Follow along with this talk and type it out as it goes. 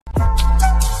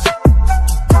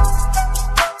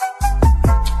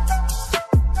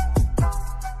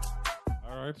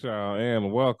right, y'all,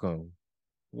 and welcome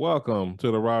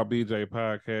to the Raw BJ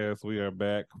podcast. We are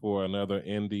back for another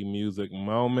indie music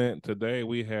moment. Today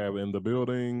we have in the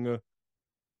building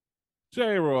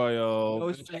Jay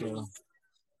Royal. J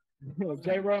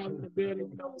Royal in the building.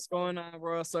 You know what's going on,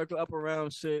 Royal Circle up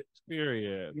around shit.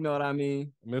 Period. You know what I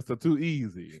mean? Mr. Too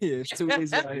Easy. Yeah, it's too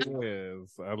easy out here.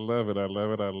 Yes, I love it. I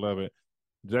love it. I love it.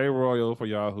 Jay Royal, for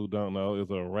y'all who don't know, is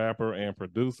a rapper and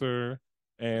producer.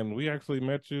 And we actually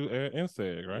met you at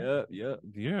NSEG, right? Yep.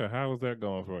 Yeah, how was that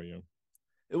going for you?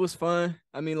 It was fun.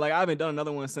 I mean, like I haven't done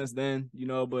another one since then,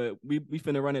 but we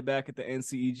finna run it back at the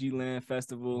NCEG Land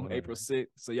Festival, April 6th.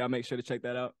 So y'all make sure to check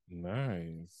that out.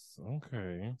 Nice.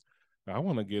 Okay. I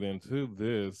want to get into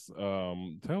this.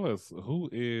 Tell us, who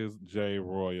is Jay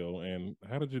Royal and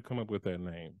how did you come up with that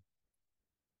name?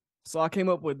 So I came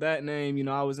up with that name.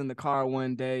 I was in the car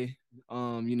one day,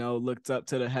 looked up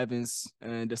to the heavens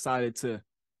and decided to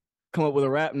come up with a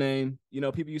rap name.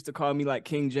 People used to call me like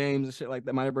King James and shit like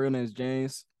that. My real name is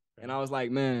James. And I was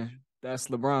like, man, that's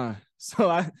LeBron. So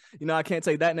I can't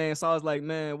take that name. So I was like,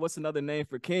 man, what's another name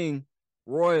for King?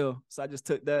 Royal. So I just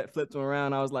took that, flipped them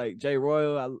around. I was like, Jay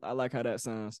Royal. I like how that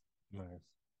sounds. Nice.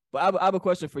 But I have a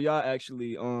question for y'all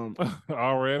actually.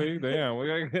 Already? Damn,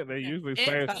 they usually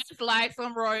say it's like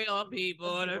some royal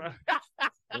people.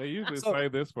 They usually say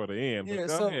this for the end. Yeah,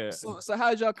 but go ahead. So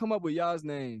how did y'all come up with y'all's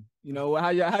name? How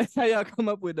y'all come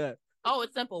up with that? Oh,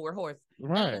 it's simple. We're horse.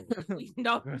 Right.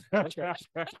 Don't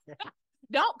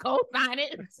co-sign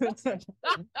it.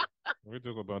 We're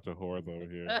just a bunch of whores over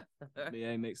here. Yeah,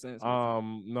 it makes sense.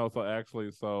 No,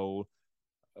 so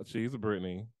she's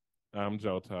Brittany. I'm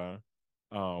Jota.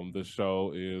 The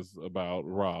show is about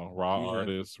raw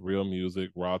artists, real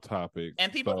music, raw topics.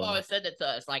 And people always said that to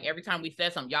us. Like every time we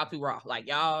said something, y'all too raw. Like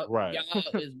y'all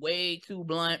is way too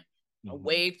blunt,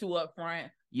 way too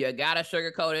upfront. You gotta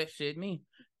sugarcoat it. Shit, me.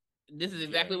 This is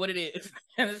exactly what it is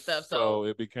and stuff. So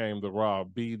it became the Raw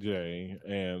BJ,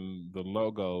 and the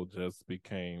logo just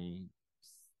became,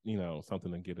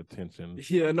 something to get attention.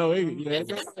 Yeah, no, it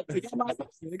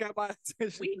got my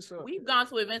attention. We've gone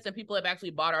to events and people have actually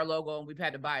bought our logo, and we've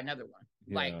had to buy another one.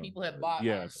 Yeah. Like people have bought.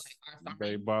 Yes,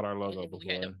 they bought our logo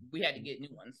before. We had to get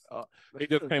new ones. He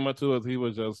just came up to us. He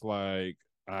was just like,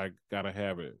 "I gotta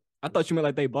have it." I thought you meant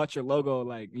like they bought your logo,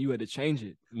 like you had to change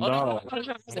it. No,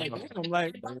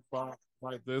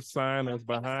 like this sign that's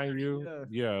behind you.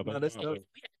 Yeah, that's dope.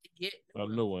 We had to get a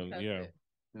new one. Yeah.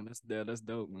 Man, that's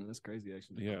dope, man. That's crazy,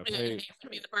 actually. Yeah, be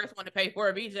the first one to pay for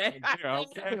it, BJ. Yeah,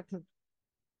 okay.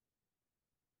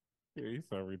 Yeah, he's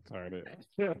so retarded.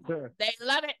 They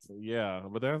love it. Yeah,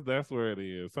 but that's where it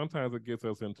is. Sometimes it gets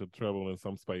us into trouble in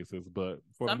some spaces, but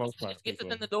for the most part, it gets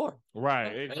us in the door.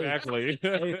 Right, exactly.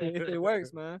 It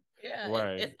works, man. Yeah,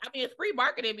 right. It's free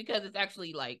marketing because it's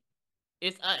actually like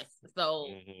it's us. So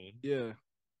yeah.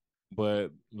 But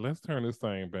let's turn this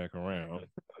thing back around.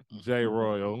 Jay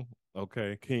Royal,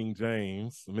 okay, King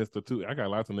James, Mr. Two. I got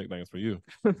lots of nicknames for you.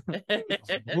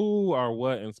 Who or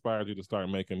what inspired you to start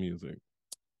making music?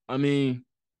 I mean,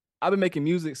 I've been making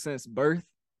music since birth.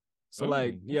 So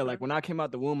like when I came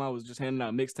out the womb, I was just handing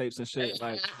out mixtapes and shit.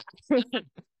 Like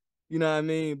you know what I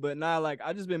mean? But now like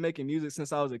I just been making music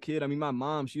since I was a kid. I mean, my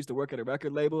mom, she used to work at a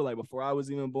record label like before I was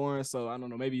even born. So I don't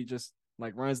know, maybe it just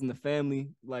like runs in the family.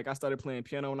 Like I started playing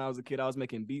piano when I was a kid. I was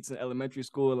making beats in elementary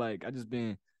school. Like I just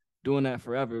been doing that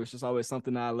forever. It was just always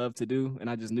something that I love to do, and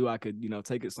I just knew I could,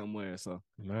 take it somewhere. So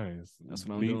nice. That's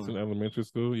what I'm doing. Beats in elementary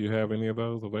school. You have any of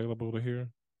those available to hear?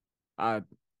 I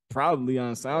probably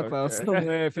on SoundCloud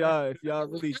somewhere. If y'all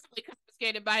really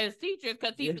confiscated by his teachers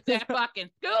because he was at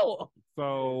fucking school.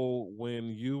 So when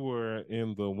you were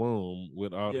in the womb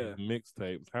with all the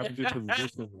mixtapes, how did you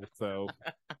position yourself?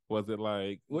 Was it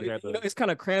like it's kind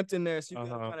of cramped in there, so you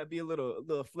gotta kind of be a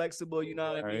little flexible, you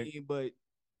know what I mean? But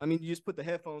I mean, you just put the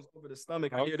headphones over the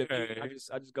stomach. I hear the beat.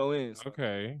 I just go in. So.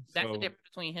 Okay, that's the difference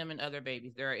between him and other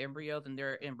babies. There are embryos and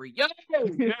there are embryos.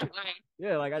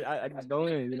 Like I just go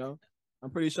in. I'm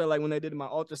pretty sure like when they did my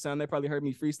ultrasound, they probably heard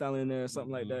me freestyling in there or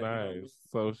something like that. Nice.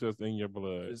 So it's just in your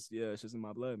blood. It's just in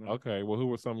my blood, man. Okay. Well, who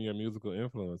were some of your musical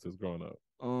influences growing up?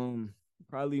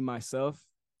 Probably myself.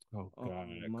 Oh God.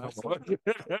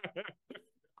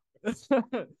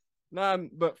 Nah,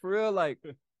 but for real, like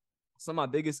some of my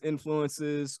biggest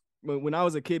influences. When I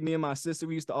was a kid, me and my sister,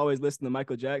 we used to always listen to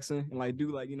Michael Jackson and like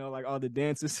do like, like all the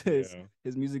dances, his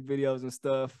music videos and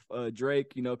stuff.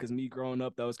 Drake, because me growing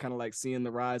up, that was kind of like seeing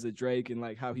the rise of Drake and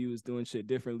like how he was doing shit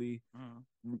differently.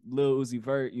 Lil Uzi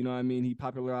Vert, you know what I mean? He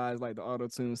popularized like the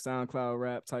auto-tune SoundCloud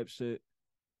rap type shit.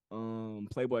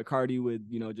 Playboy Cardi would,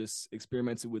 just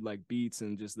experimented with like beats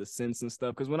and just the synths and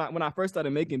stuff. Because when I first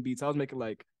started making beats, I was making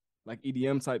like like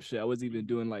EDM type shit. I wasn't even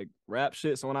doing like rap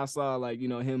shit. So when I saw like, you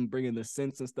know, him bringing the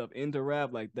synths and stuff into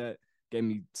rap, like that gave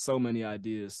me so many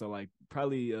ideas. So like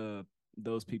probably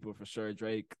those people for sure: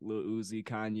 Drake, Lil Uzi,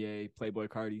 Kanye, Playboi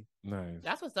Carti. Nice.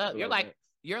 That's what's up.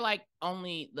 You're like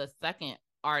only the second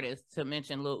artist to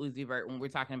mention Lil Uzi Vert when we're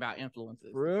talking about influences.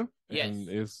 For real? Yes. And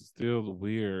it's still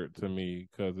weird to me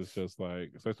because it's just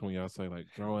like, especially when y'all say like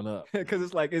growing up, because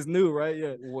it's like it's new, right?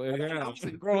 Yeah. Well, yeah.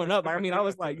 Growing up, I mean, I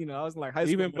was like, you know, I was like high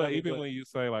school. Even when you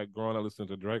say like growing up listening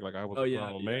to Drake, like I was a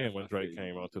grown man when Drake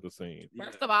came onto the scene.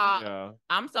 First of all,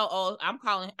 I'm so old.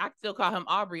 I still call him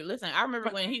Aubrey. Listen, I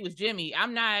remember when he was Jimmy.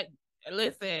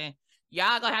 Listen,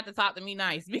 y'all gonna have to talk to me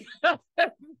nice because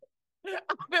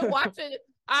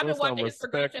I've been watching his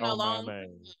progression a long time.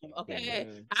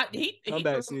 Okay. He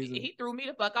threw me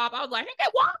the fuck off. I was like, hey,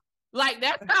 what? Like,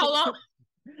 that's how long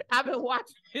I've been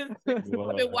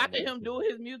watching him do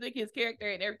his music, his character,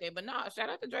 and everything. But no, shout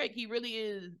out to Drake. He really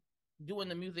is doing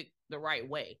the music the right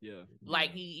way. Yeah.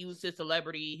 Like he used his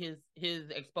celebrity, his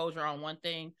exposure on one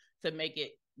thing to make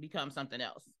it become something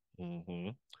else. Mm-hmm.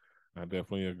 I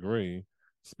definitely agree.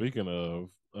 Speaking of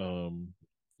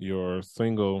your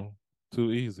single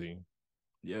Too Easy.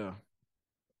 Yeah.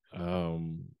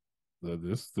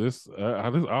 This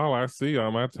all I see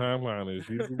on my timeline is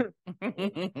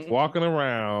you walking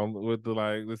around with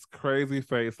this crazy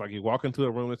face, like you walk into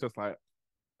a room, it's just like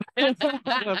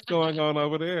what's going on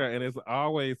over there? And it's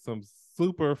always some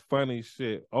super funny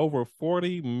shit. Over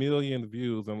 40 million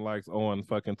views and likes on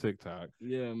fucking TikTok.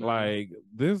 Yeah, man. Like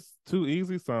this Too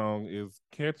Easy song is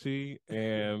catchy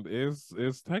and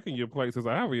it's taking you places,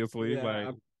 obviously. Yeah, like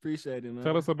I appreciate it, man.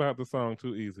 Tell us about the song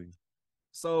Too Easy.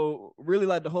 So really,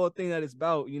 like the whole thing that it's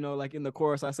about, you know, like in the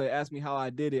chorus, I say, ask me how I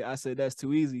did it. I said, that's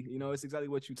too easy. You know, it's exactly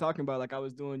what you're talking about. Like I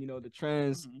was doing, you know, the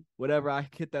trends, whatever. I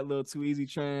hit that little Too Easy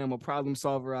trend. I'm a problem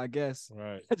solver, I guess.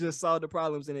 Right. I just solved the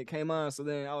problems and it came on. So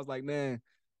then I was like, man,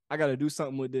 I got to do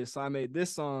something with this. So I made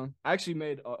this song. I actually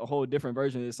made a whole different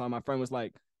version of this song. My friend was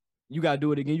like, you got to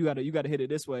do it again. You got to hit it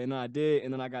this way. And I did.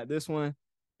 And then I got this one.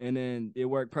 And then it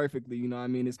worked perfectly, you know what I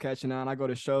mean? It's catching on. I go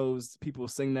to shows, people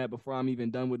sing that before I'm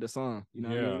even done with the song. You know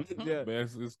what I mean? Yeah. But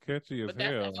it's catchy as hell. But that's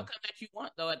the outcome that you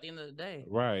want, though, at the end of the day.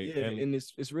 Right. Yeah, and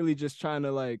it's really just trying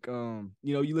to, like, you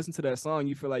know, you listen to that song,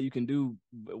 you feel like you can do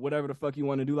whatever the fuck you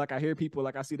want to do. Like, I hear people,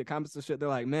 like, I see the comments and shit, they're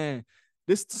like, man,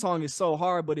 this song is so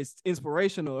hard, but it's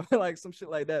inspirational. Like, some shit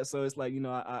like that. So it's like, you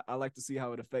know, I like to see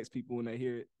how it affects people when they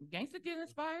hear it. Gangsta get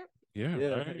inspired? Yeah.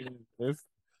 Right.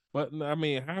 But I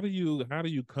mean, how do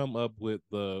you come up with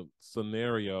the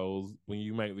scenarios when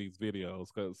you make these videos?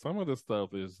 Because some of the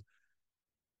stuff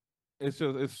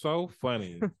it's so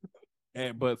funny,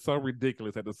 but so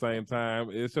ridiculous at the same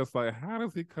time. It's just like, how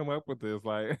does he come up with this?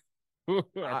 Like,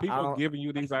 are people giving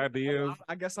you these ideas?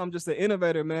 I guess I'm just an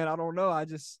innovator, man. I don't know.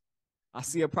 I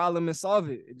see a problem and solve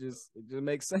it. It just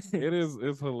makes sense.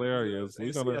 It's hilarious.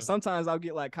 Sometimes I'll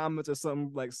get like comments or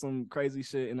something, like some crazy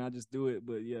shit, and I just do it.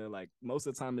 But yeah, like most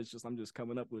of the time I'm just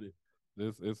coming up with it.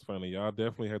 It's funny. Y'all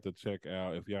definitely have to check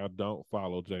out, if y'all don't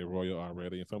follow Jay Royal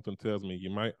already, and something tells me you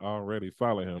might already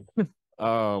follow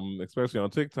him. Especially on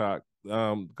TikTok.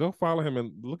 Go follow him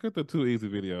and look at the Too Easy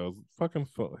videos. Fucking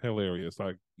hilarious.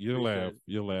 Like you'll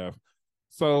laugh.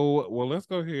 So let's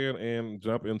go ahead and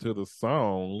jump into the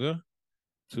song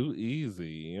Too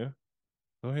Easy.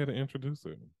 Go ahead and introduce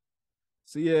it.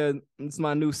 So yeah, it's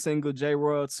my new single, Jay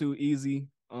Royal, Too Easy.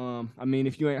 I mean,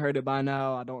 if you ain't heard it by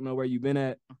now, I don't know where you've been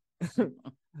at.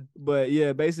 But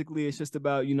yeah, basically it's just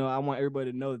about, you know, I want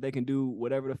everybody to know that they can do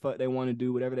whatever the fuck they want to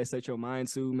do, whatever they set your mind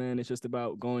to, man. It's just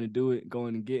about going to do it,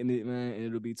 going and getting it, man, and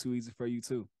it'll be too easy for you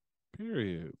too.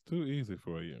 Period. Too easy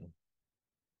for you.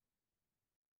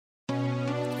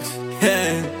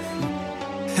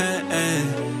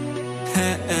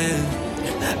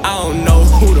 I don't know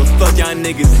who the fuck y'all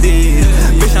niggas is.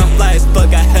 Bitch, I'm fly as fuck,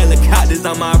 got helicopters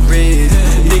on my wrist.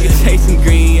 Nigga chasing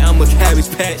green, I'm a Cabbage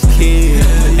Patch Kid.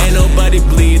 Ain't nobody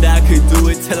believed I could do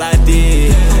it till I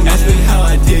did. Ask me how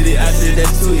I did it, I said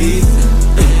that's too easy.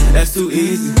 That's too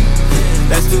easy.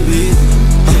 That's too easy.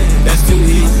 That's too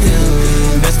easy.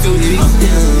 That's too easy.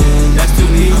 That's too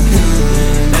easy.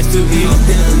 That's too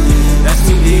easy. That's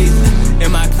too easy.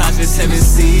 In my closet, 7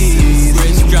 C's.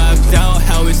 Rich dropped out,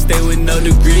 how it stay with no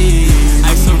degrees.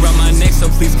 Ice around my neck, so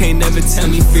please can't never tell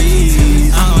me freeze.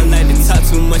 I don't like to talk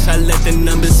too much, I let the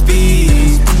numbers speak.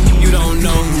 You don't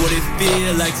know what it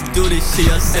feel like to do this shit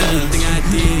yourself. Everything I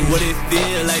did. What it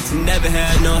feel like to never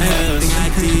have no help. Everything I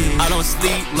did. I don't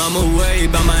sleep, mama worry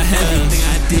about my health. Everything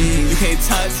I did. You can't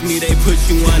touch me, they put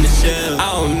you on the shelf. I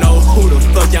don't know who the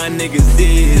fuck y'all niggas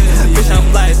is. Bitch, I'm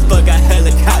fly as fuck, got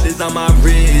helicopters on my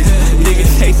wrist. Nigga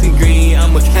chasing green,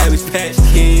 I'm a Cabbage Patch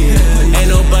Kid. Ain't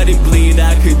no nobody believed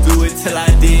I could do it till I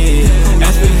did.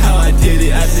 Ask me how I did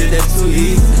it, I said that's too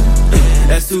easy.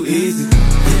 That's too easy.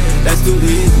 That's too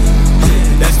easy.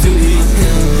 That's too easy.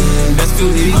 That's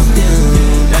too easy.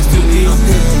 That's too easy.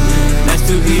 That's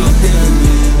too easy.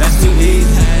 That's too easy.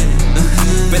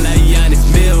 Been like Giannis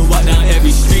Mill, walk down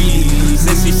every street.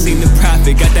 Since she seen the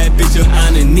profit, got that bitch up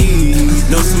on her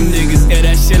knees. Know some niggas air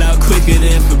that shit out quicker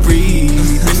than Febreze.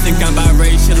 Bitch think I'm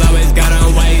biracial, always got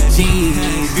on white jeans.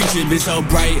 Future been so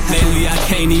bright, lately I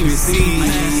can't even see.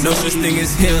 No such thing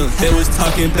as him, they was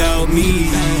talking about me.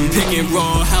 Pick and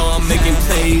roll, how I'm making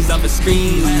plays off the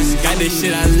screen. Got this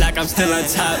shit I like, I'm still on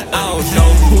top. I don't know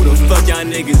who the fuck y'all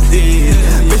niggas is.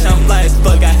 Bitch, I'm fly as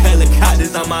fuck, got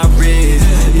helicopters on my wrist.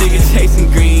 Nigga chasing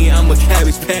green, I'm a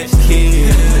Cabbage Patch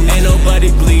Kid. Ain't nobody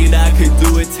believed I could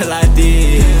do it till I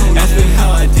did. Ask me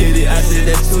how I did it, I said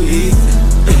that's too easy.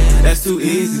 That's too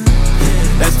easy.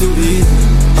 That's too easy.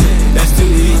 That's too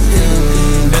easy.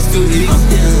 That's too easy.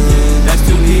 That's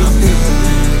too easy.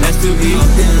 That's too easy.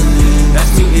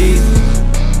 That's too easy.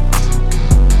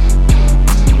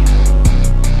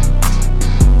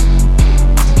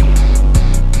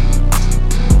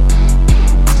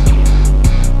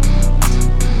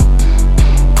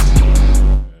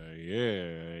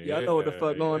 Y'all know what the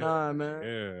fuck going on, man.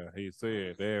 Yeah, he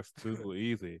said that's too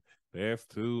easy. That's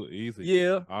too easy.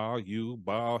 Yeah. All you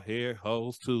bald head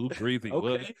hoes too greasy. Okay.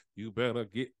 What? You better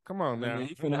get. Come on now.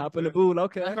 You finna hop in the booth.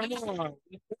 Okay. Come on.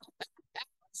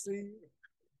 See.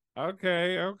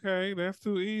 Okay. That's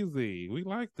too easy. We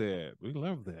like that. We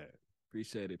love that.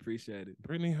 Appreciate it.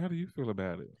 Brittany, how do you feel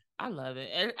about it? I love it.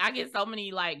 And I get so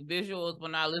many like visuals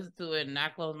when I listen to it, and I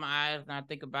close my eyes and I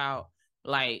think about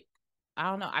like, I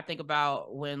don't know. I think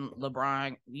about when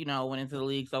LeBron, went into the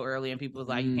league so early and people was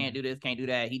like, you can't do this, can't do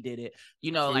that. He did it.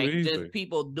 Just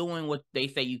people doing what they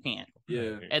say you can.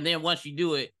 Yeah. And then once you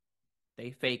do it,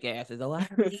 they fake asses. Oh, I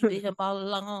believed him all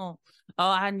along. Oh,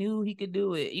 I knew he could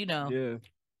do it. Yeah.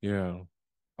 Yeah.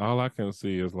 All I can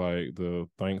see is like the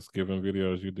Thanksgiving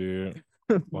videos you did.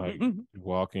 Like you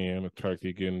walk in, a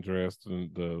turkey getting dressed,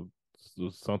 and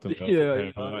something else. Yeah.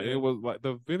 It was like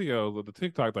the videos of the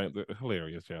TikTok thing. They're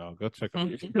hilarious, y'all. Go check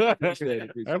them out. That's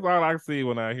all I see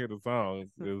when I hear the song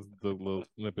is the little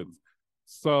snippets.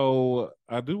 So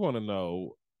I do want to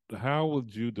know, how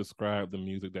would you describe the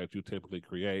music that you typically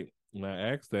create? And I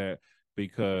ask that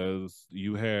because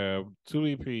you have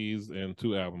 2 EPs and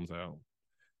 2 albums out,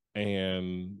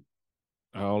 and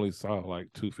I only saw like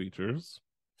 2 features.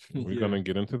 We're gonna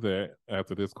get into that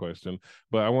after this question,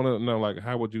 but I want to know, like,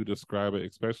 how would you describe it,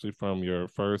 especially from your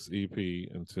first EP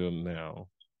until now?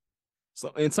 So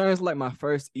in terms of like my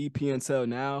first EP until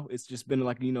now, it's just been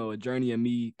like, a journey of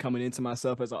me coming into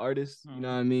myself as an artist. You know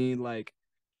what I mean? Like,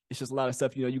 it's just a lot of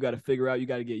stuff, you got to figure out, you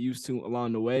got to get used to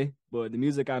along the way. But the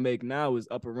music I make now is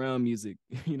up around music.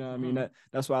 You know what I mean?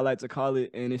 That's what I like to call it.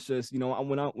 And it's just,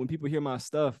 when people hear my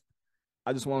stuff,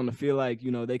 I just want them to feel like,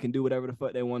 they can do whatever the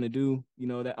fuck they want to do.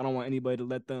 That I don't want anybody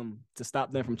to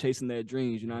stop them from chasing their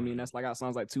dreams. You know what I mean? That's like, it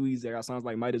sounds like Too Easy. It sounds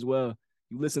like Might As Well.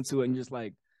 You listen to it and you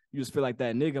just feel like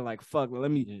that nigga, like, fuck, I'm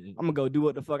going to go do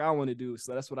what the fuck I want to do.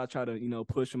 So that's what I try to,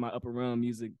 push in my Up Around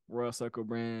music, Royal Circle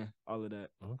brand, all of that.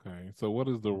 Okay. So what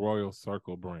is the Royal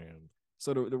Circle brand?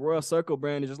 So the Royal Circle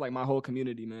brand is just like my whole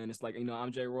community, man. It's like,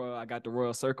 I'm Jay Royal. I got the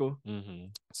Royal Circle.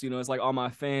 So, it's like all my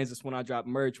fans. It's when I drop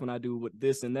merch, when I do with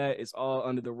this and that, it's all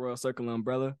under the Royal Circle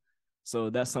umbrella.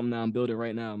 So that's something that I'm building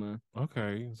right now, man.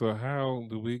 Okay. So how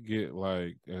do we get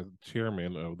like a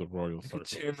chairman of the Royal Circle?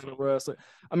 Chairman of the Royal Circle.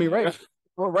 I mean,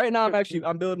 right now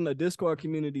I'm building a Discord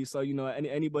community. So,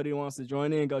 anybody who wants to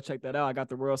join in, go check that out. I got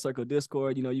the Royal Circle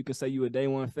Discord. You can say you a day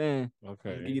one fan.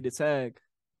 Okay. Give you the tag.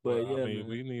 But well,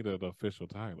 we need an official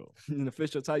title. An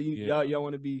official title. Y'all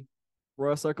want to be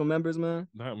Royal Circle members, man?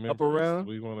 Not members. Up around.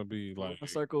 We want to be like Royal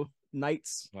Circle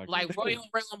Knights, like Royal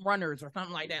Realm Runners or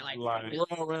something like that. Like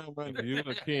Royal Realm Runners. You're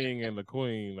the king and the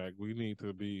queen. Like, we need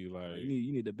to be like.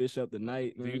 You need the bishop, the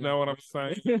knight. Man. Do you know what I'm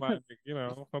saying? Like,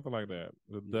 something like that.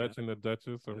 The Dutch and the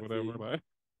Duchess or whatever.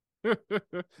 Like,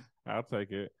 I'll take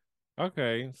it.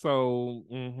 Okay, so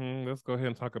let's go ahead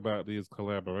and talk about these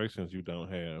collaborations you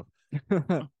don't have.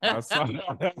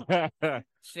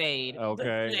 Shade.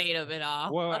 Okay. The shade of it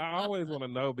all. Well, I always want to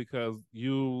know because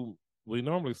we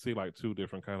normally see like 2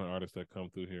 different kind of artists that come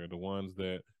through here. The ones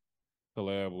that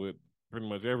collab with pretty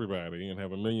much everybody and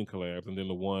have a million collabs, and then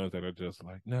the ones that are just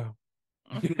like, no.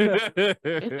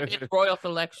 It's royal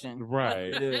selection.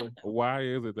 Right. Yeah. Why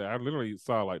is it that I literally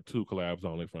saw like 2 collabs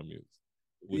only from you?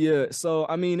 Yeah, so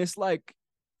I mean, it's like,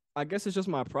 I guess it's just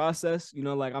my process,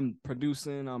 like I'm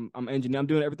producing, I'm engineering, I'm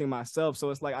doing everything myself. So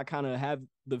it's like I kind of have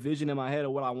the vision in my head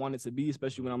of what I want it to be,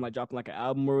 especially when I'm like dropping like an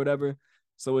album or whatever.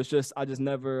 So it's just I just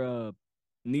never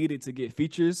needed to get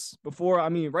features before. I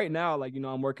mean, right now, like, you know,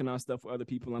 I'm working on stuff for other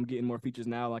people. I'm getting more features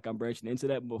now, like I'm branching into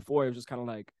that. But before, it was just kind of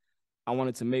like I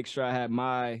wanted to make sure I had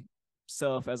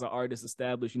myself as an artist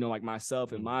established, you know, like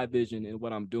myself and my vision and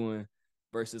what I'm doing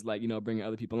versus like, you know, bringing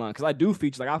other people on. Because I do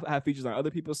features, like I have features on other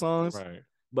people's songs, right?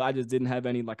 But I just didn't have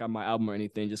any like on my album or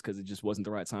anything just because it just wasn't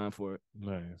the right time for it.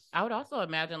 Nice. I would also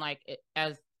imagine like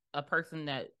as a person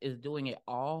that is doing it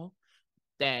all,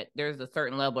 that there's a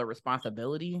certain level of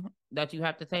responsibility that you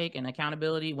have to take and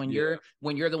accountability when you're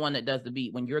the one that does the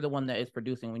beat, when you're the one that is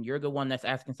producing, when you're the one that's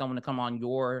asking someone to come on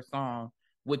your song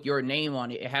with your name on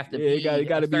it. It has to be. It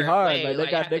got to be hard. Way.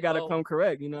 Like they got to come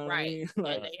correct. You know what I mean?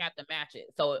 Like, and they have to match it.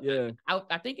 So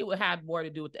I think it would have more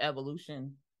to do with the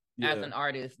evolution as an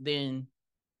artist than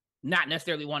not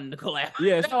necessarily wanting to collab.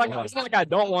 Yeah, it's not like I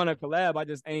don't want to collab. I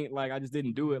just ain't like I just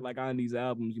didn't do it like on these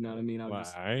albums. You know what I mean?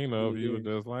 I ain't know if you were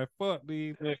just like fuck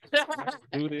these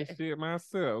do this shit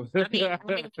myself. I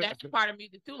mean that's part of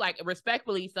music too. Like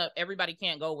respectfully, so everybody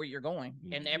can't go where you're going,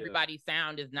 and everybody's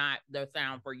sound is not the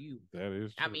sound for you. That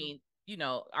is true. I mean, you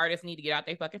know, artists need to get out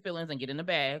their fucking feelings and get in the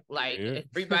bag. Like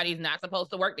everybody's not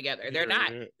supposed to work together. They're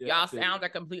not. Y'all sounds are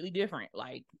completely different.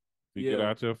 Like. You get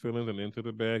out your feelings and into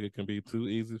the bag, it can be too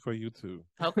easy for you too.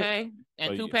 Okay.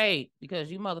 And too paid because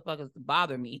you motherfuckers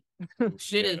bother me.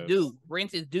 Shit is due.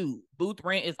 Rent is due. Booth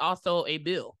rent is also a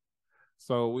bill.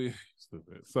 So we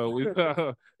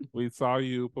saw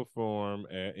you perform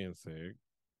at NSYNC,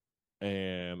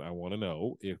 and I want to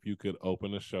know if you could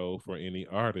open a show for any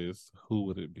artist, who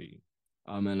would it be?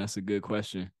 Oh man, that's a good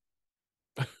question.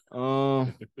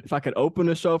 If I could open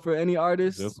a show for any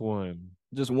artist,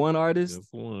 just one artist.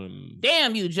 Just one.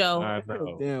 Damn you, Joe. I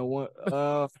know. Damn one.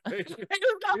 Damn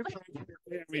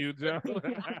you, Joe.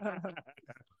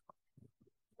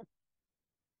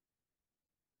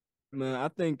 Man, I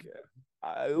think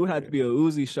it would have to be a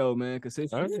Uzi show, man, because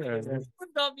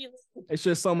it's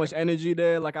just so much energy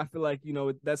there. Like I feel like, you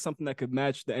know, that's something that could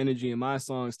match the energy in my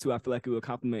songs too. I feel like it would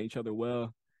complement each other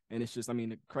well. And it's just, I mean,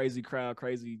 the crazy crowd,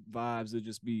 crazy vibes would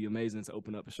just be amazing to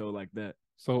open up a show like that.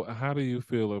 So how do you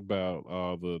feel about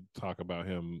all the talk about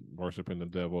him worshiping the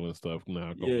devil and stuff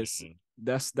now? Yes,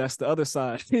 that's the other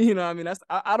side. You know what I mean?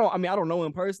 I don't know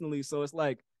him personally, so it's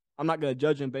like I'm not gonna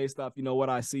judge him based off, you know, what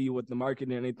I see with the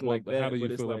marketing and anything like that. How do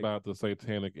you feel about the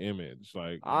satanic image?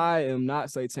 Like I am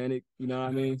not satanic, you know what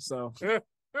I mean? So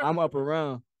I'm up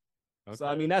around. Okay. So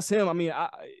I mean that's him. I mean,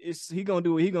 he gonna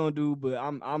do what he gonna do, but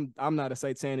I'm not a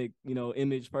satanic, you know,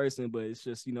 image person. But it's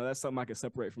just, you know, that's something I can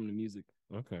separate from the music.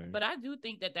 Okay. But I do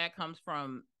think that comes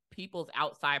from people's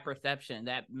outside perception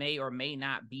that may or may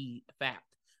not be fact.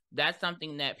 That's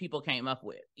something that people came up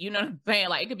with. You know what I'm saying?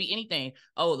 Like it could be anything.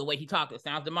 Oh, the way he talked, it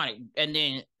sounds demonic. And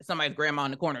then somebody's grandma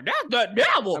in the corner, that's the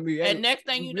devil. I mean, and next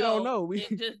thing you know, it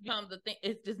just becomes a thing.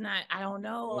 It's just not, I don't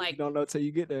know. Like, you don't know till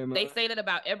you get there, man. They say that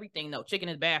about everything though. Chicken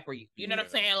is bad for you. You know what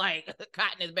I'm saying? Like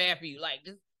cotton is bad for you. Like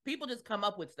people just come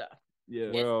up with stuff. Yeah.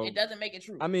 It doesn't make it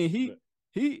true. I mean,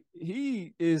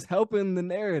 he is helping the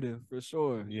narrative for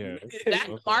sure. Yeah,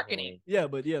 that's marketing. Yeah,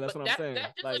 but that's what I'm saying.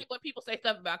 That's just like when people say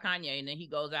stuff about Kanye and then he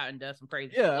goes out and does some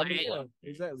crazy. Yeah, shit. I mean,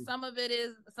 exactly. Some of it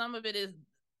is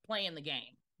playing the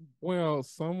game. Well,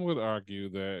 some would argue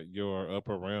that your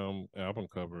Upper Realm album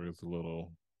cover is a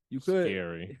little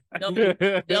scary. They'll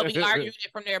be arguing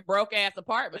it from their broke ass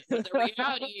apartment. But the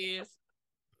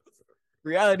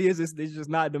reality is it's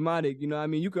just not demonic. You know what I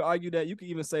mean? You could argue that. You could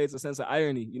even say it's a sense of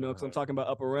irony, you know, because I'm talking about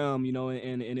Upper Realm, you know,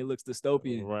 and it looks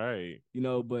dystopian. Right. You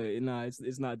know, but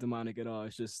it's not demonic at all.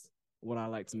 It's just what I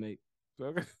like to make.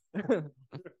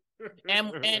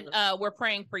 and we're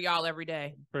praying for y'all every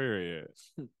day. Period.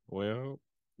 Well,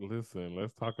 listen,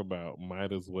 let's talk about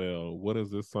Might As Well. What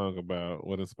is this song about?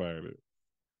 What inspired it?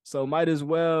 So Might As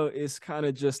Well is kind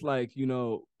of just like, you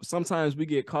know, sometimes we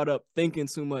get caught up thinking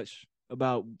too much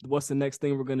about what's the next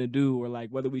thing we're gonna do, or like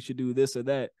whether we should do this or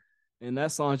that. And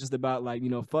that song's just about like, you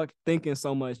know, fuck thinking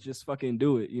so much, just fucking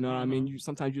do it. You know what I mean?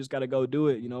 Sometimes you just gotta go do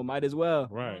it. You know, might as well.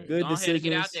 Right. Good decisions.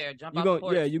 Get out there, jump off the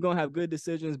porch. You're gonna have good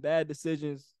decisions, bad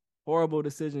decisions, horrible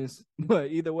decisions. But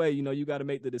either way, you know, you gotta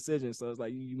make the decision. So it's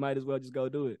like you might as well just go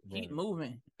do it. Keep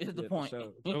moving is the point. Sure.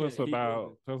 Tell us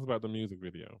about the music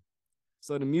video.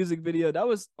 So the music video, that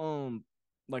was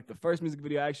like the first music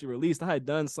video I actually released. I had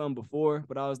done some before,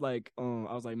 but I was like,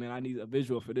 man, I need a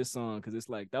visual for this song, because it's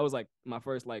like that was like my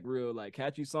first like real like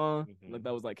catchy song, like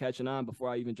that was like catching on before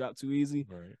I even dropped Too Easy.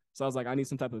 Right. So I was like, I need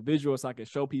some type of visual so I can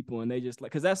show people, and they just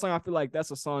like, because that song I feel like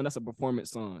that's a song, that's a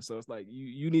performance song. So it's like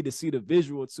you need to see the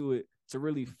visual to it to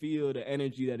really feel the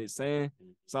energy that it's saying.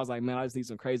 So I was like, man, I just need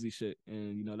some crazy shit,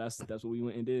 and you know that's what we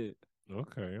went and did.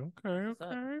 Okay.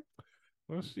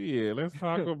 Well, shit, let's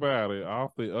talk about it.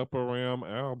 Off the Upper Rim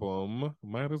album,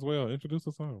 might as well introduce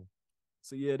the song.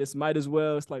 So yeah, this Might As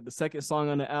Well. It's like the second song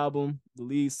on the album, the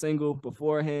lead single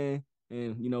beforehand.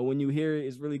 And you know, when you hear it,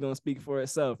 it's really gonna speak for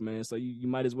itself, man. So you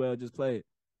might as well just play it.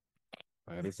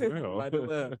 Might as well. Might as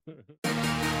well.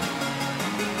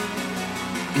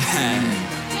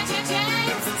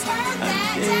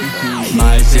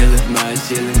 My chillin',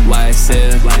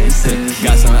 YSL,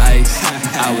 got some ice,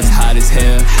 I was hot as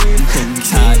hell.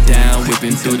 Top down,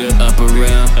 whipping through the upper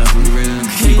rim.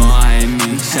 Keep on eyeing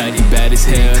me, shawty bad as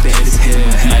hell.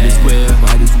 Might as well,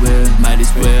 might as well, might as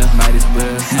well, might as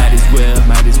well, might as well,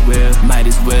 might as well, might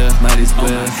as well, might as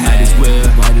well,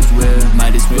 might as well,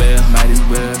 might as well, might as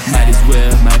well, might as well, might as well,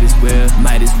 might as well,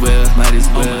 might as well, might as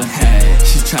well.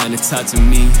 She's trying to talk to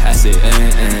me, I say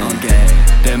okay.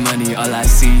 That money all I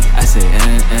see, I say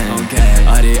okay.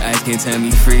 All they ice can tell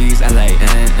me freeze, I like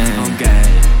okay.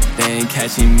 They ain't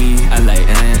catching me, I like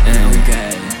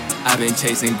okay. I've been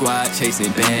chasing guap,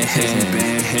 chasing band.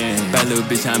 Bad little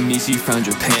bitch on me, she from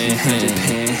Japan.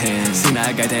 See now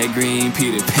I got that green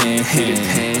Peter Pan.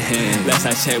 Last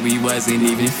I checked, we wasn't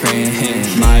even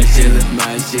friends. My chillin',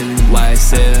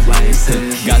 YSL,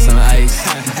 got some ice,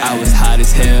 I was hot as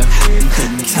hell.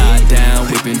 Top down,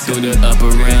 whipping through the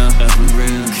upper rim.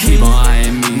 Keep on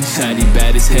eyeing me, shawty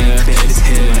bad as hell.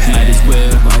 Might as well,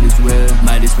 might as well,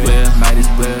 might as well, might as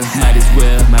well, might as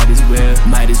well, might as well,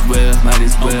 might as well, might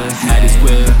as well. Might as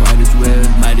well, might as well,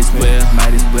 might as well,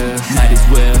 might as well, might as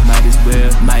well, might as well,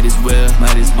 might as well,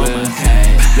 might as well.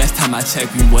 Last time I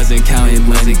checked, we wasn't counting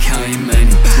money.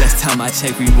 Last time I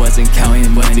checked, we wasn't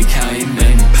counting money.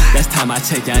 Last time I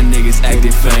checked, y'all niggas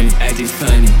acting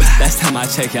funny. Last time I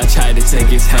checked, y'all tried to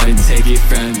take it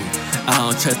from me. I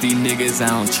don't trust these niggas, I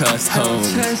don't trust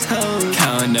hoes.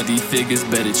 Counting up these figures,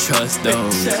 better trust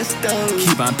those.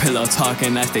 Keep on pillow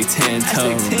talking, I stay 10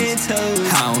 toes.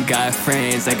 I don't got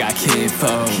friends, I got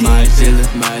kinfolk. My chillin',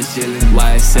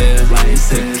 YSL,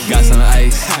 got some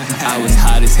ice, I was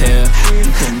hot as hell.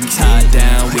 Top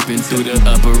down, whipping through the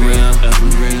upper rim.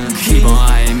 Keep on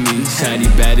eyeing me, shawty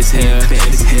bad as hell.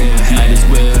 Might as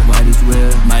well, might as well,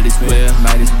 might as well,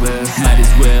 might as well, might as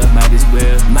well, might as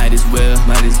well, might as well,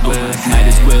 might as well. Might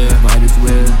as well, might as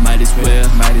well, might as well,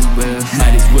 might as well,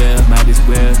 might as well, might as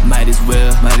well, might as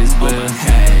well, might as well.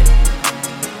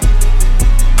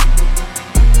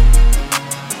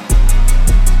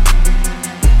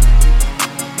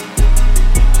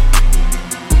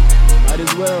 Might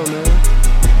as well, man.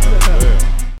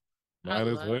 Might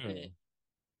as well.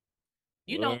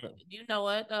 You know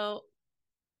what though?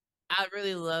 I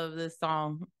really love this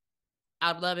song.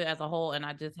 I love it as a whole, and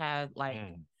I just had like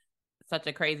such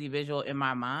a crazy visual in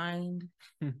my mind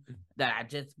that I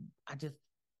just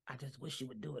wish you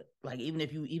would do it. Like even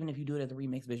if you do it as a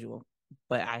remix visual,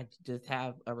 but I just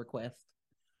have a request.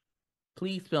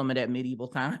 Please film it at medieval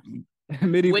time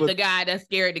with the guy that's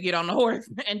scared to get on the horse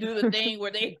and do the thing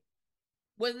where they.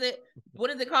 What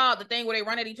is it called? The thing where they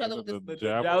run at each other with the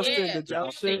jousting, the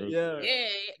jousting, yeah.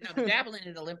 No, javelin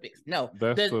is Olympics. No,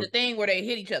 the thing where they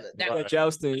hit each other. That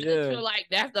jousting, yeah. I feel like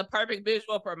that's the perfect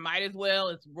visual for Might As Well.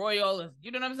 It's royal. It's, you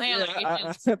know what I'm saying? Yeah,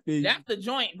 like, that's the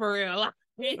joint for real.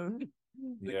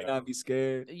 Yeah, I'd be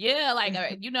scared. Yeah, like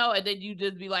and then you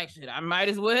just be like, shit, I might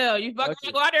as well. You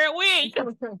fucking go out there and win.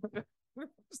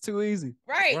 It's too easy,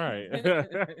 right?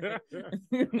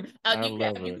 You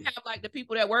have like the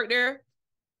people that work there.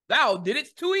 Wow, did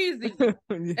it's too easy.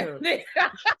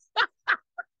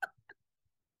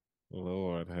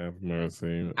 Lord have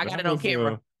mercy. I got it on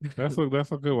camera. That's a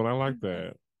good one. I like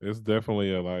that. It's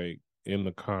definitely a like in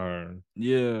the car.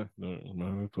 Yeah.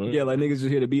 Yeah, like niggas just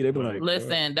hear the beat. They be like,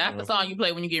 listen, that's the song you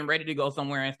play when you're getting ready to go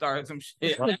somewhere and start some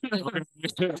shit.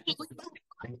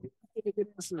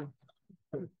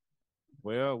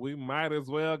 Well, we might as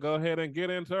well go ahead and get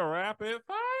into rapid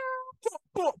fire.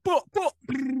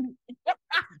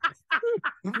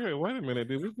 Hey, wait a minute.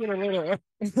 Did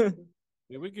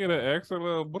we get an extra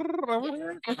little over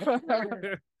here?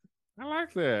 I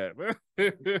like that.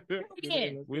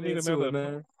 We need another,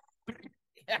 man.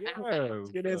 Yes.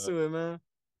 Get into it, man.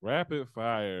 Rapid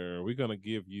fire. We're gonna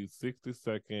give you 60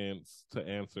 seconds to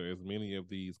answer as many of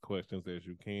these questions as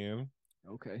you can.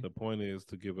 Okay. The point is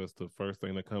to give us the first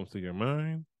thing that comes to your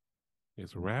mind.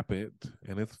 It's rapid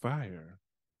and it's fire.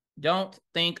 Don't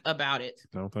think about it.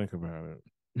 Don't think about it.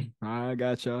 I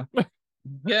got y'all.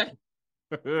 Yeah.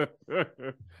 Yeah,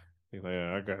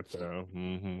 I got y'all.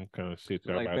 Kind of shit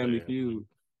y'all like about Family that. Feud.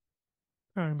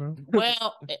 Kind of.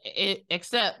 Well,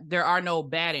 except there are no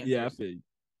bad answers. Yeah, I feel you.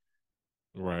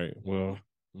 Right. Well,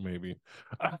 maybe.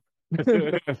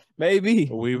 Maybe.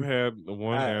 We've had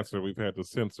one answer we've had to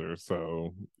censor,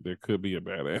 so there could be a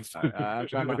bad answer. I'll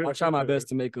try my best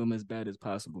to make them as bad as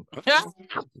possible.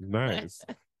 Nice.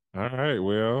 All right,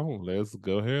 well, let's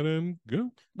go ahead and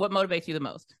go. What motivates you the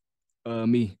most?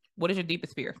 Me. What is your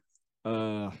deepest fear?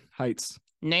 Heights.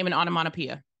 Name an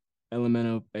onomatopoeia.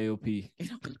 Elemental AOP.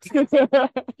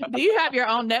 Do you have your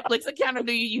own Netflix account or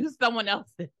do you use someone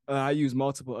else's? I use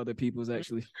multiple other people's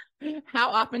actually. How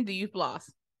often do you floss?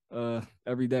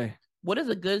 Every day. What is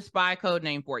a good spy code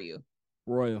name for you?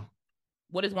 Royal.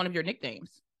 What is one of your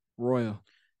nicknames? Royal.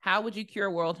 How would you cure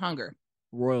world hunger?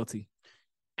 Royalty.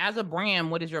 As a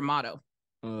brand, what is your motto?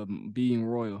 Being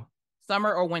royal.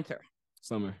 Summer or winter?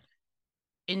 Summer.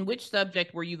 In which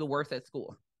subject were you the worst at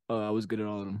school? I was good at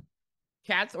all of them.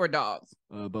 Cats or dogs?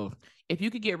 Both. If you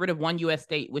could get rid of one U.S.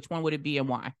 state, which one would it be and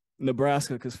why?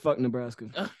 Nebraska, because fuck Nebraska.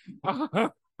 Fuck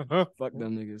them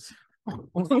niggas.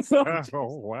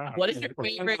 Oh, wow. What is your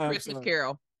favorite Christmas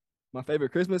carol? My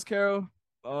favorite Christmas carol?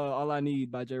 All I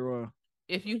Need by J. Royal.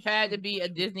 If you had to be a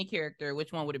Disney character,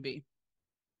 which one would it be?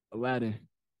 Aladdin.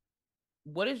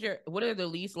 What are the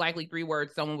least likely 3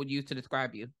 words someone would use to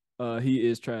describe you? He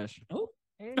is trash. Oh.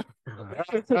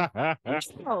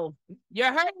 Oh, you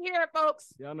heard it here,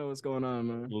 folks. Y'all know what's going on,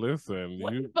 man. Listen,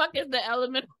 what the fuck is the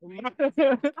element?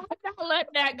 Don't let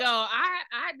that go.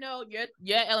 I know your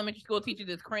elementary school teacher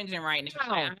is cringing right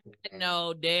now. I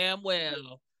know damn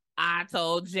well. I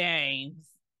told James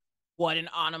what an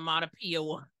onomatopoeia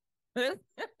was.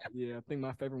 Yeah, I think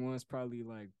my favorite one is probably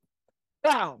like.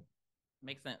 Wow.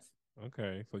 Makes sense.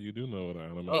 Okay, so you do know what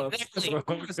an onomatopoeia.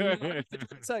 Exactly.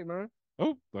 Tech, man.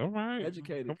 Oh, all right.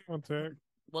 Educated. Come on, Tech.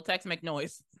 Well, text make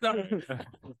noise. That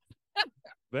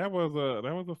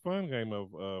was a fun game of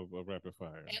rapid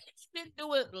fire. And we've been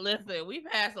doing. Listen, we've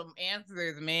had some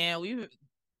answers, man.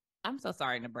 I'm so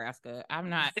sorry, Nebraska. I'm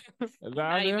not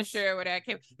even sure where that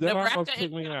came from. Nebraska is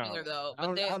popular, though. I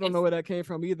don't know where that came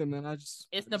from either, man.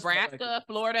 It's Nebraska,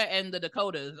 Florida, and the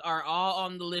Dakotas are all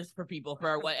on the list for people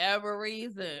for whatever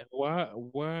reason. What's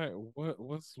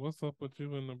up with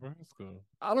you in Nebraska?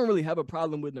 I don't really have a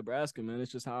problem with Nebraska, man.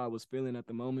 It's just how I was feeling at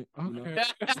the moment. Okay. You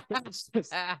know?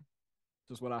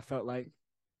 Just what I felt like.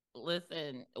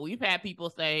 Listen, we've had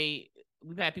people say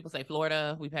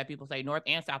Florida. We've had people say North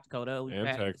and South Dakota.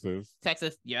 Texas.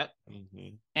 Texas, yep.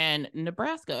 Mm-hmm. And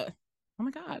Nebraska. Oh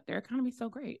my God, their economy's so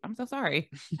great. I'm so sorry.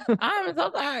 I'm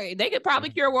so sorry. They could probably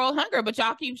cure world hunger, but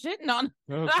y'all keep shitting on.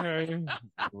 Okay.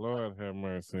 Lord have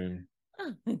mercy.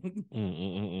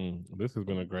 This has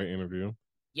been a great interview.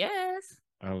 Yes.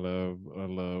 I love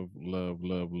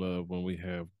when we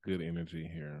have good energy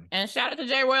here. And shout out to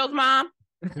J. Royal's mom.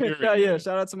 Yeah.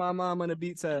 Shout out to my mom on the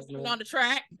beat test. On the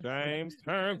track. James,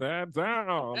 turn that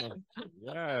down.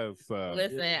 Yes.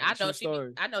 Listen, yeah, I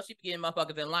know she be getting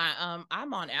motherfuckers in line.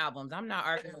 I'm on albums. I'm not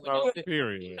arguing with Oh, no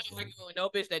period. I'm not arguing with no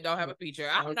bitch that don't have a feature.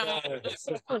 I'm not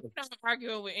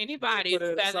arguing with anybody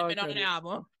who hasn't been on an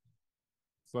album.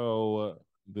 So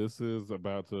this is we're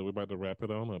about to wrap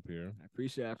it on up here. I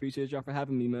appreciate y'all for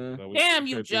having me, man. So damn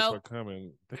you, Joe. For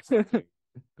coming.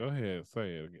 Go ahead,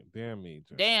 say it again. Damn me,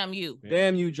 Joe. Damn you.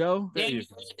 Damn you, Joe. Damn you with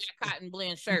that cotton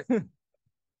blend shirt.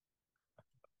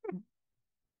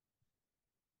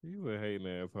 He's a hating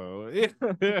asshole.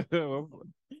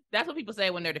 That's what people say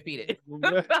when they're defeated.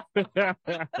 Lord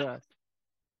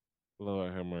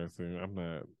have mercy. I'm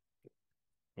not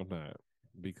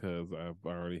because I've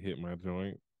already hit my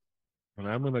joint. And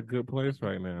I'm in a good place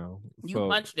right now. You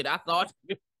punched it. I thought.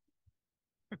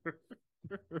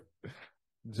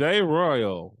 J.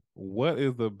 Royal, what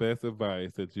is the best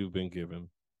advice that you've been given?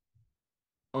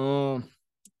 The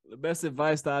best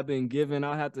advice that I've been given,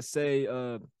 I have to say,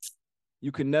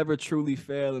 you can never truly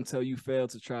fail until you fail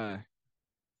to try.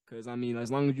 Because, I mean,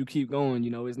 as long as you keep going, you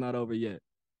know, it's not over yet.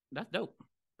 That's dope.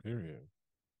 Period.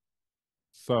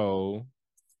 So,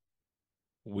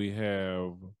 we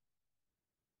have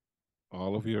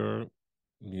all of your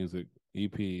music,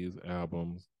 EPs,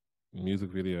 albums,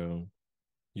 music video.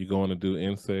 You're going to do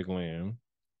Insect Land.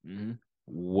 Mm-hmm.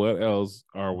 What else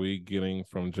are we getting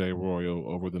from J. Royal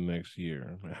over the next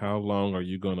year? How long are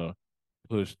you going to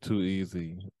push Too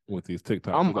Easy with these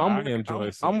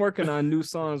TikToks? I'm working on new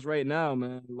songs right now,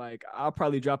 man. Like, I'll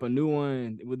probably drop a new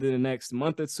one within the next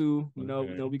month or two. You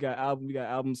know, we got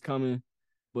albums coming.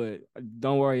 But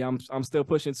don't worry, I'm still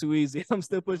pushing Too Easy. I'm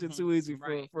still pushing Too Easy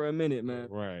for a minute, man.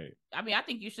 Right. I mean, I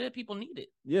think you should. People need it.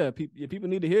 Yeah, people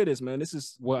need to hear this, man. This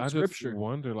is scripture. I just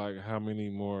wonder, like, how many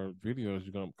more videos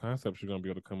concepts you're gonna be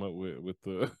able to come up with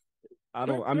the. I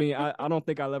don't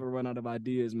think I'll ever run out of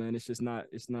ideas, man. It's just not.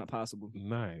 It's not possible.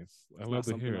 Nice. I love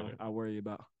to hear it. I worry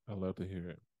about. I love to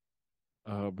hear it.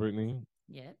 Brittany.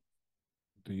 Yeah.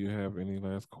 Do you have any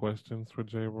last questions for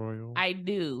Jay Royal? I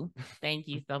do. Thank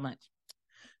you so much.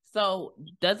 So,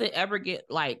 does it ever get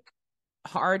like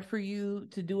hard for you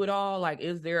to do it all? Like,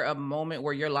 is there a moment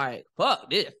where you're like, fuck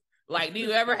this? Like, do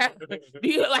you ever have,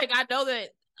 I know that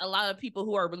a lot of people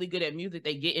who are really good at music,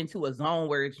 they get into a zone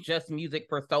where it's just music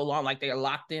for so long, like they're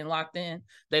locked in.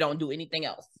 They don't do anything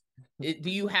else. Do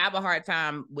you have a hard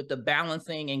time with the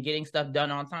balancing and getting stuff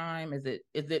done on time? Is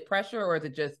it pressure, or is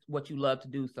it just what you love to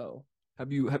do? So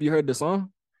have you heard the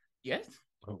song? Yes.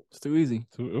 It's too easy.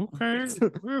 Okay.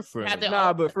 Listen.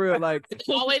 Nah, but for real, like it's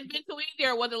always been too easy,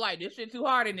 or was it like this shit too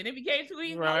hard and then it became too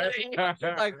easy? Right.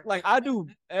 like I do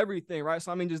everything, right?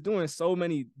 So I mean, just doing so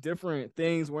many different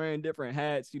things, wearing different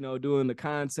hats, you know, doing the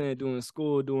content, doing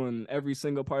school, doing every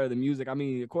single part of the music. I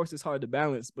mean, of course it's hard to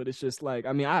balance, but it's just like,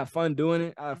 I mean, I have fun doing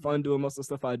it. I have fun doing most of the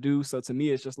stuff I do. So to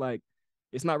me, it's just like,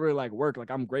 it's not really like work. Like,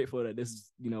 I'm grateful that this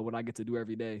is, you know, what I get to do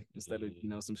every day instead of, you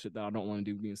know, some shit that I don't want to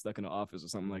do, being stuck in the office or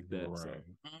something like that. Right. So.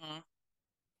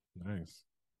 Nice.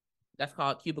 That's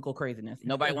called cubicle craziness.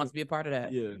 Nobody wants to be a part of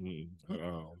that. Yeah.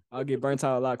 Oh. I'll get burnt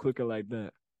out a lot quicker like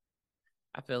that.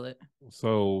 I feel it.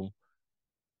 So,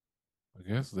 I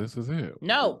guess this is it.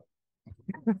 No.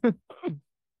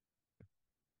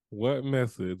 What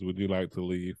message would you like to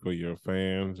leave for your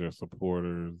fans, your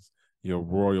supporters, your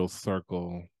royal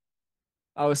circle?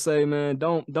 I would say, man,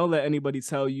 don't let anybody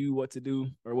tell you what to do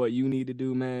or what you need to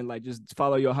do, man. Like, just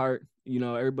follow your heart. You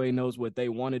know, everybody knows what they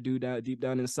want to do deep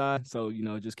down inside. So, you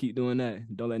know, just keep doing that.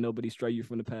 Don't let nobody stray you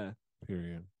from the path.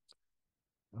 Period.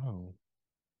 Oh.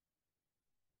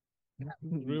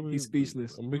 Really? He's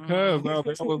speechless. Because that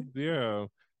was, yeah.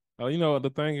 You know, the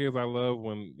thing is, I love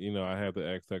when, you know, I have to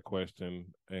ask that question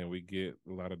and we get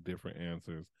a lot of different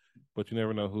answers, but you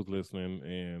never know who's listening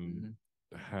and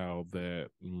how that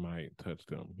might touch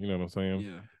them. You know what I'm saying?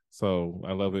 Yeah. So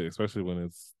I love it, especially when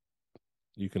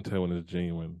you can tell when it's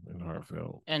genuine and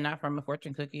heartfelt. And not from a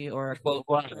fortune cookie or a quote,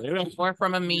 or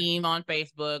from a meme on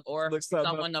Facebook or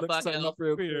someone the fuck else.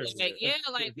 Like, yeah,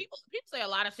 like people say a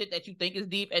lot of shit that you think is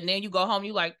deep, and then you go home,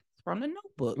 you like, from the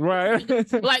Notebook. Right.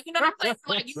 Like, you know what I'm saying?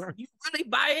 Like, you really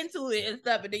buy into it and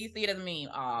stuff, and then you see it as a meme.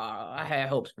 I had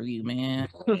hopes for you, man.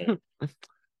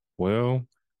 Well,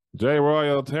 Jay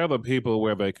Royal, tell the people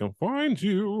where they can find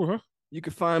you. You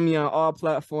can find me on all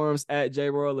platforms at Jay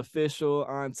Royal Official,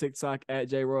 on TikTok at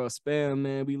Jay Royal Spam,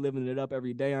 man. We living it up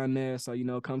every day on there. So, you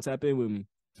know, come tap in with me.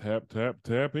 Tap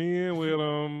in with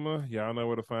them. Y'all know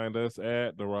where to find us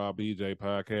at the Raw BJ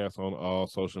Podcast on all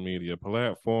social media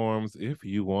platforms. If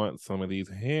you want some of these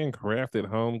handcrafted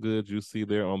home goods you see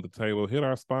there on the table, hit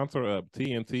our sponsor up,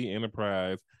 TNT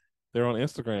Enterprise. They're on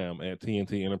Instagram at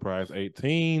TNT Enterprise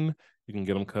 18. You can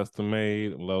get them custom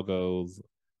made, logos,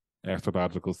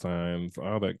 astrological signs,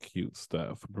 all that cute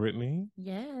stuff. Brittany?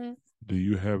 Yes. Do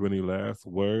you have any last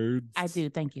words? I do.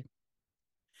 Thank you.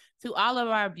 To all of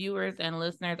our viewers and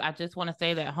listeners, I just want to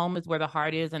say that home is where the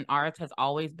heart is, and ours has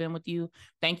always been with you.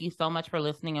 Thank you so much for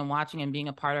listening and watching and being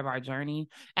a part of our journey.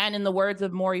 And in the words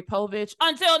of Maury Povich,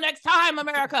 until next time,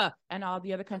 America, and all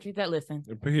the other countries that listen.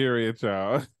 Period,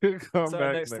 y'all. Come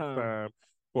back next time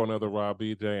for another Raw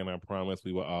BJ, and I promise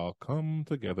we will all come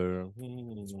together.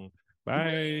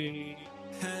 Bye.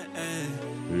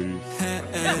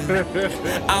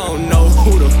 I don't know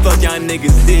who the fuck y'all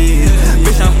niggas is.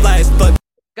 Bitch, I'm fly as fuck.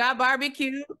 Got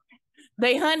barbecue.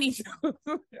 They honey.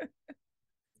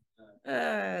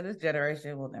 This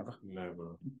generation will never.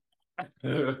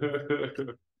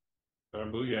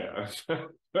 Booyah.